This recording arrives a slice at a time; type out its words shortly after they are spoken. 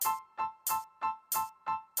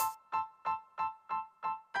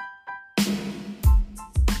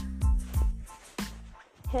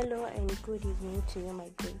Hello and good evening to you, my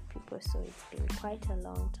great people. So it's been quite a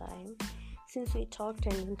long time since we talked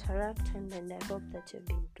and interacted, and I hope that you've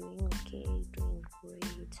been doing okay, doing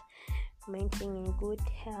great, maintaining good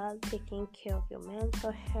health, taking care of your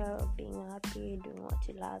mental health, being happy, doing what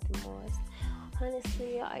you love the most.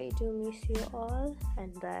 Honestly, I do miss you all,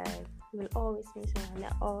 and I will always miss you, and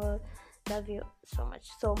I all love you so much.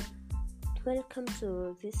 So welcome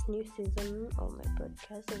to this new season of my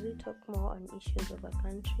podcast, where we talk more on issues of our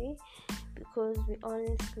country, because we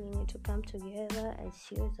honestly need to come together as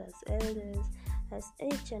youth, as elders, as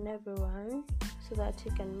each and everyone, so that we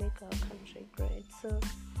can make our country great. So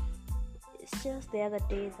it's just the other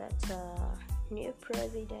day that new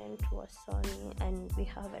president was sworn in, and we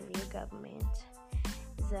have a new government.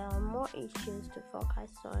 There are more issues to focus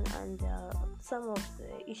on, and some of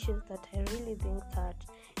the issues that I really think that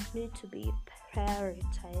need to be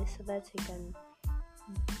prioritized so that we can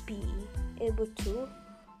be able to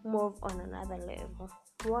move on another level.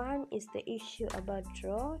 One is the issue about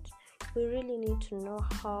drought. We really need to know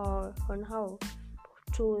how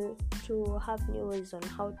to have new ways on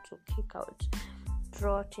how to kick out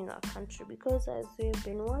drought in our country, because as we've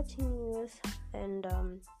been watching news and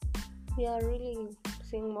we are really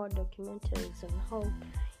seeing more documentaries on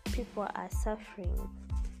how people are suffering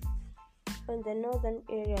in the northern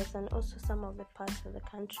areas and also some of the parts of the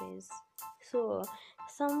countries. So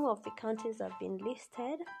some of the counties have been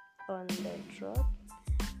listed on the drought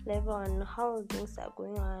level and how things are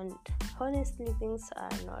going on. Honestly, things are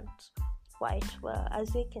not quite well.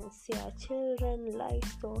 As we can see, our children,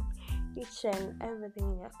 livestock, each and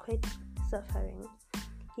everything are quite suffering.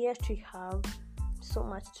 Yet we have so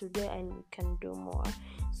much to do and we can do more.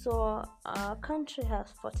 So our country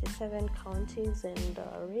has 47 counties, and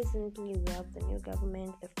recently we have the new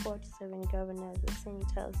government, the 47 governors, the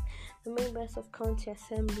senators, the members of county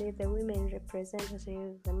assembly, the women representatives,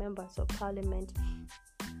 the members of parliament,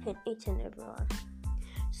 and each and everyone.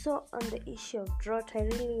 So on the issue of drought, I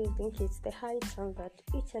really think it's the high time that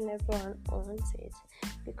each and everyone wants it,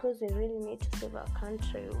 because we really need to save our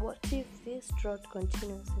country. What if this drought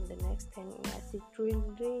continues in the next 10 years? It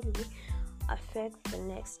will really affect the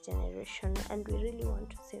next generation, and we really want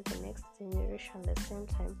to save the next generation at the same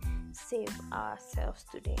time save ourselves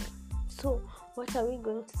today. So what are we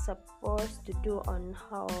going to supposed to do on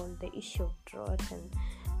how the issue of drought and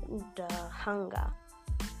hunger?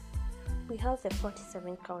 We have the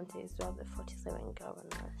 47 counties, we have the 47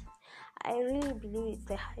 governors. I really believe it's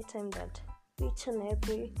the high time that each and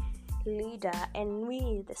every leader and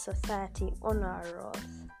we, the society, on our roles.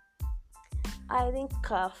 I think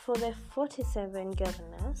for the 47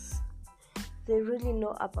 governors, they really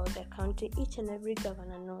know about their country. Each and every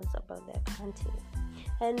governor knows about their country.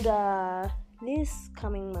 And this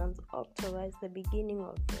coming month, October, is the beginning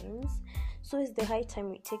of rains. So it's the high time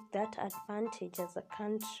we take that advantage as a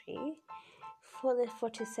country for the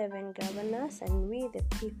 47 governors, and we, the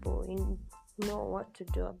people, know what to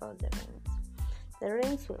do about the rains. The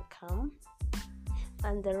rains will come,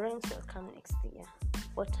 and the rains will come next year.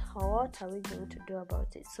 But what are we going to do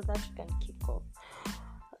about it so that we can kick off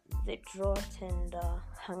the drought and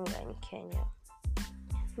hunger in Kenya?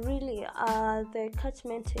 Really, the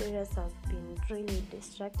catchment areas have been really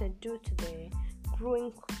distracted due to the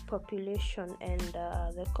growing population and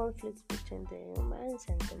the conflicts between the humans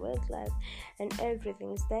and the wildlife and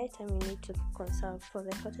everything. It's that time we need to consult for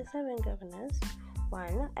the 47 governors.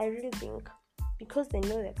 One, I really think, because they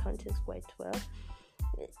know their countries quite well,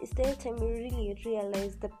 it's the time we really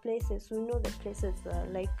realize the places. We know the places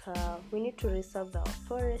we need to reserve our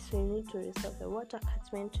forests, we need to reserve the water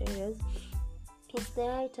catchment areas. It's the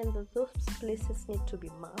right time that those places need to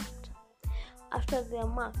be marked. After they are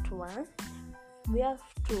marked, one, we have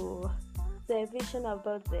to, the vision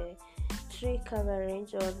about the tree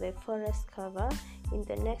coverage or the forest cover in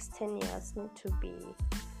the next 10 years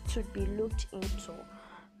should be looked into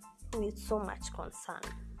with so much concern.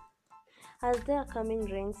 As there are coming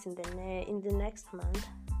rains in the next month,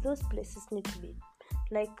 those places need to be,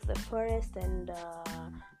 like the forest and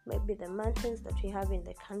maybe the mountains that we have in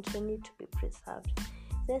the country, need to be preserved.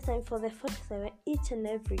 There's time for the 47, each and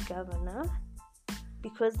every governor,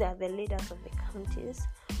 because they are the leaders of the counties,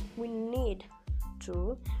 we need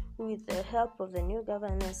to, with the help of the new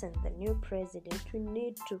governors and the new president, we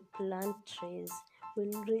need to plant trees. We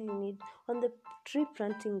really need, on the tree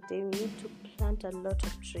planting day, we need to plant a lot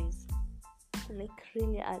of trees. Like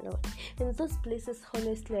really a lot. In those places,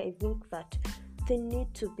 honestly, I think that they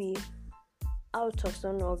need to be out of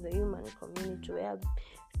zone of the human community, where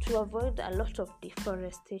to avoid a lot of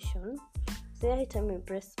deforestation. the high time we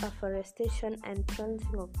embrace afforestation and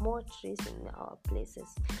planting of more trees in our places.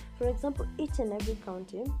 For example, each and every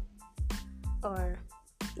county, or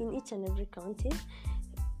in each and every county,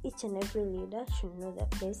 each and every leader should know their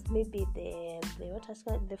place. Maybe the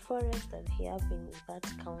forest that we have in that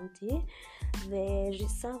county, the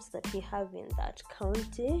reserves that we have in that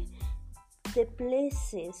county, the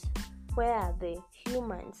places where the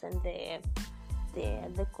humans and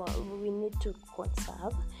we need to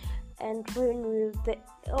conserve. And when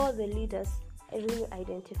all the leaders really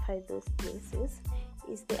identify those places,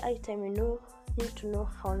 it's the high time we need to know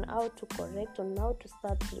on how to correct, on how to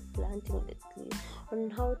start replanting the trees, on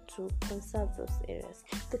how to conserve those areas.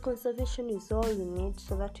 The conservation is all we need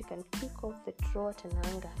so that we can kick off the drought and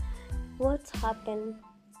hunger. What happened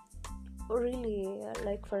really,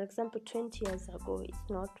 like for example 20 years ago, it's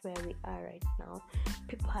not where we are right now.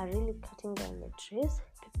 People are really cutting down the trees,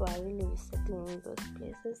 people are really resettling in those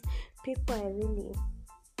places, people are really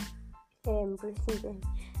embracing them.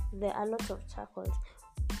 There are a lot of charcoals.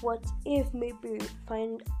 What if maybe we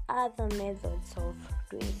find other methods of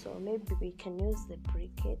doing so? Maybe we can use the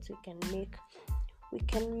briquettes, we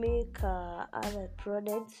can make other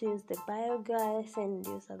products, use the biogas and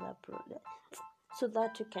use other products, so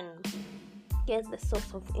that we can get the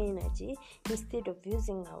source of energy instead of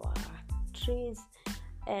using our trees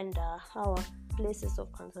and our places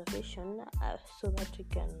of conservation, so that we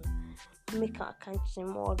can make our country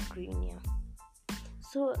more greener.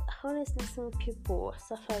 So honestly, seeing people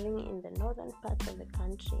suffering in the northern part of the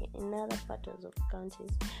country, in other parts of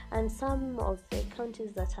counties, and some of the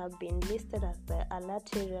counties that have been listed as the alert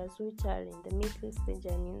areas, which are in the middle stage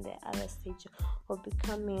and in the other stage of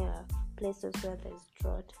becoming places where there's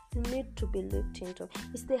drought, need to be looked into.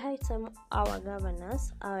 It's the high time our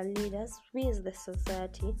governors, our leaders, we as the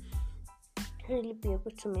society, really be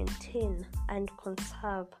able to maintain and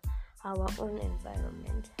conserve our own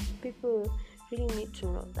environment. People really need to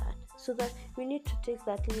know that, so that we need to take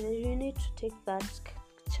that lead. We need to take that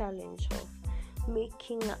challenge of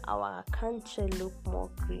making our country look more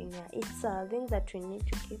greener. It's a thing that we need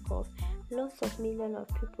to kick off. Lots of millions of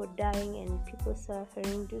people dying and people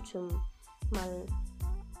suffering due to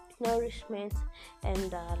malnourishment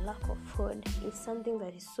and lack of food is something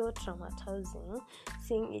that is so traumatizing,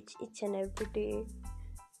 seeing it each and every day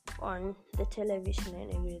on the television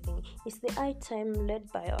and everything. It's the high time, led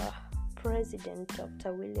by our President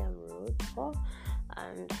Dr. William Ruto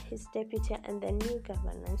and his deputy and the new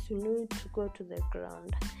governance, we need to go to the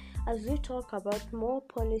ground as we talk about more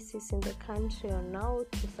policies in the country on how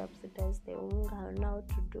to subsidize the unga, on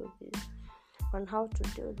how to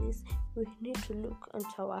do this. We need to look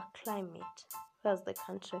into our climate as the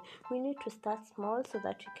country. We need to start small so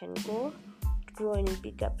that we can grow in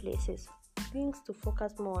bigger places. Things to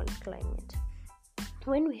focus more on climate.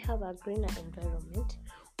 When we have a greener environment,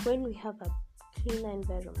 when we have a cleaner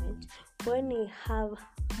environment, when we have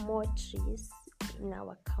more trees in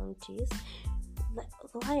our counties,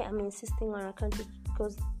 why I'm insisting on our countries,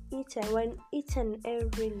 because each and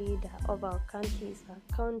every leader of our country is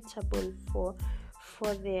accountable for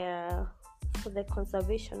the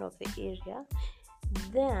conservation of the area,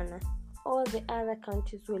 then all the other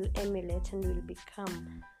countries will emulate and will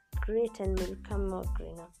become great and will become more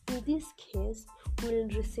greener. In this case, we'll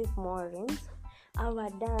receive more rains. Our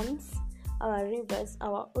dams, our rivers,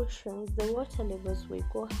 our oceans, the water levels will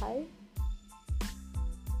go high,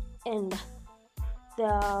 and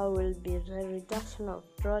there will be a reduction of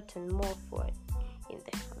drought and more food in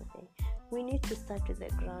the country. We need to start with the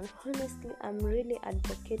ground. Honestly, I'm really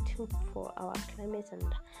advocating for our climate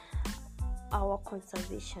and our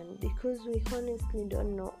conservation, because we honestly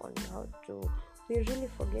don't know on how to. We're really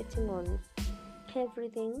forgetting on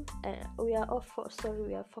everything. We are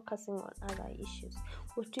focusing on other issues.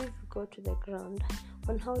 What if we go to the ground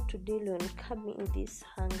on how to deal with curbing these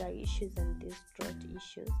hunger issues and these drought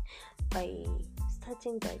issues by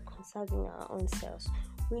starting by conserving our own selves?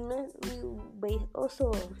 When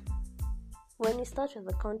we start at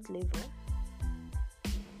the county level,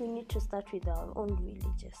 we need to start with our own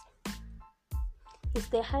villages. It's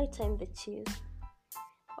the high time the chiefs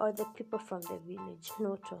or the people from the village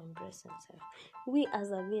know to embrace themselves. We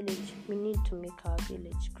as a village, we need to make our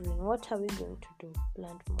village green. What are we going to do?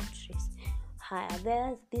 Plant more trees.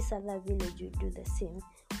 This other village will do the same.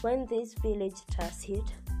 When this village does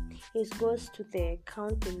it goes to the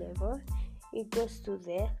county level, it goes to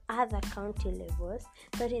the other county levels.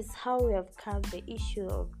 That is how we have covered the issue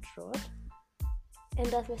of drought.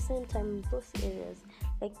 And at the same time, those areas,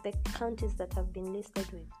 like the counties that have been listed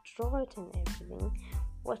with drought and everything,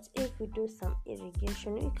 what if we do some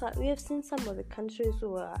irrigation? We have seen some of the countries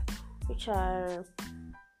which are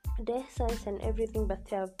deserts and everything, but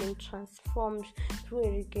they have been transformed through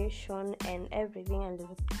irrigation and everything, and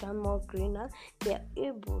they've become more greener. They are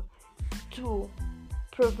able to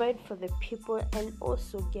provide for the people and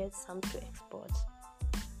also get some to export.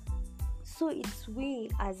 So it's we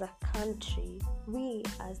as a country, we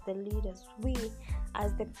as the leaders, we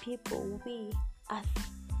as the people, we as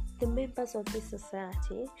the members of this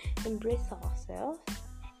society embrace ourselves.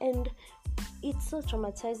 And it's so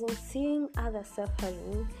traumatizing seeing others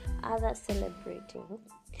suffering, others celebrating,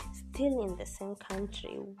 still in the same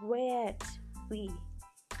country where we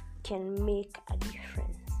can make a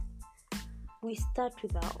difference. We start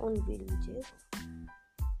with our own villages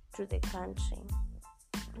to the country.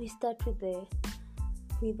 We start with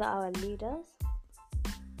our leaders,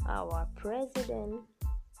 our president,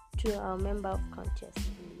 to our member of county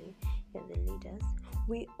assembly and the leaders.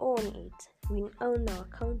 We own it. We own our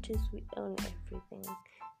counties. We own everything,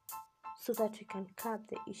 so that we can curb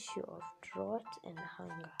the issue of drought and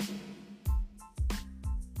hunger.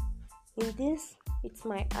 In this, it's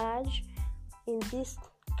my urge, in this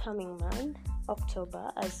coming month,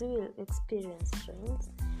 October, as we will experience rains,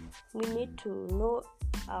 we need to know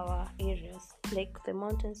our areas, like the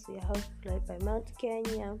mountains we have, like by Mount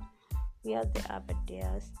Kenya, we have the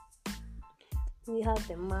Aberdares, we have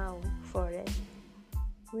the Mau forest,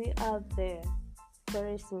 we have the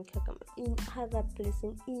forest in Kakama, in other places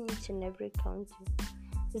in each and every county.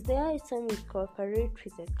 Is there time we cooperate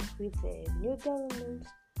with the new government,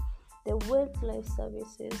 the wildlife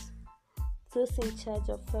services, those in charge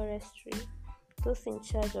of forestry, those in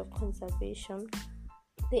charge of conservation,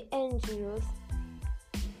 the NGOs,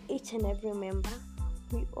 each and every member.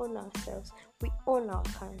 We own ourselves, we own our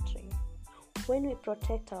country. When we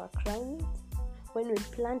protect our climate, when we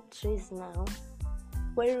plant trees now,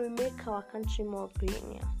 when we make our country more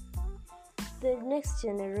greener, the next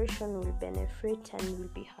generation will benefit and will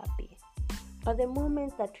be happy. But the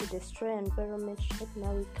moment that we destroy environment right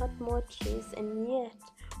now, we cut more trees, and yet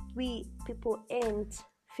we people ain't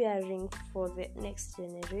fearing for the next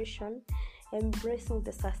generation, embracing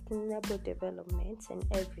the sustainable development and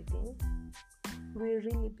everything, we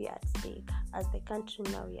really be at stake. As the country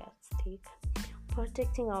now, we are at stake,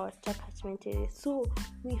 protecting our water catchment areas. So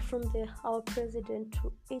we, from our president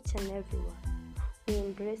to each and everyone, we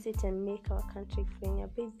embrace it and make our country greener.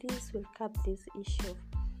 But this will curb this issue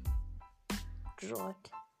of drought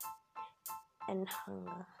and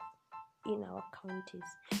hunger in our counties.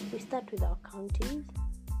 We start with our counties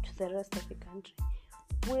to the rest of the country.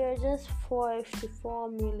 We are just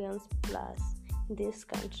 54 million plus in this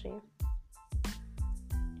country,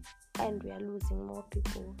 and we are losing more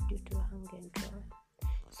people due to hunger and drought.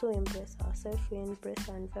 So embrace ourselves, we embrace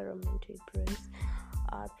our environment, we embrace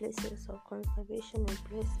our places of conservation,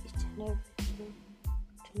 embrace each and everything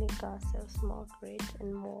to make ourselves more great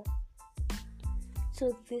and more.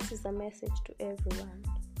 So this is a message to everyone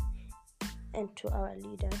and to our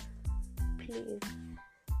leaders. Please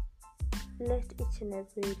let each and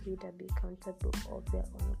every leader be accountable of their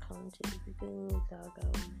own country, beginning with our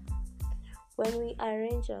government. When we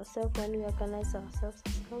arrange ourselves, when we organize ourselves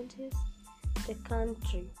as counties, the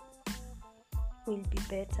country will be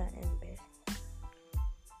better and better.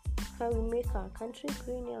 How we make our country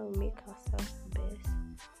greener, we make ourselves the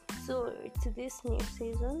best. So to this new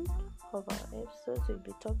season of our episodes, we'll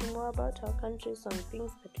be talking more about our country, some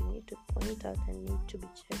things that we need to point out and need to be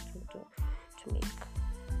checked into to make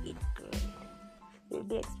it great. We'll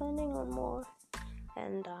be expanding on more,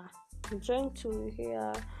 and I'm trying to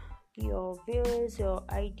hear your views, your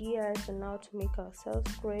ideas on how to make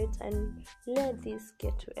ourselves great, and let this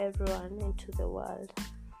get to everyone and to the world.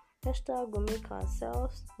 Hashtag we make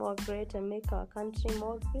ourselves more great and make our country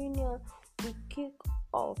more greener. We kick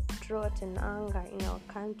off drought and hunger in our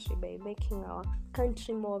country by making our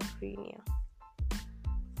country more greener.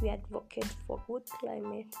 We advocate for good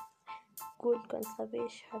climate, good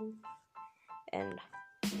conservation, and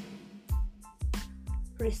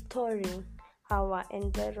restoring our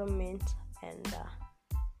environment, and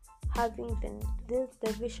having the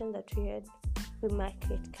vision that we had, we make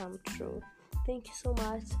it come true. Thank you so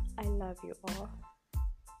much. I love you all.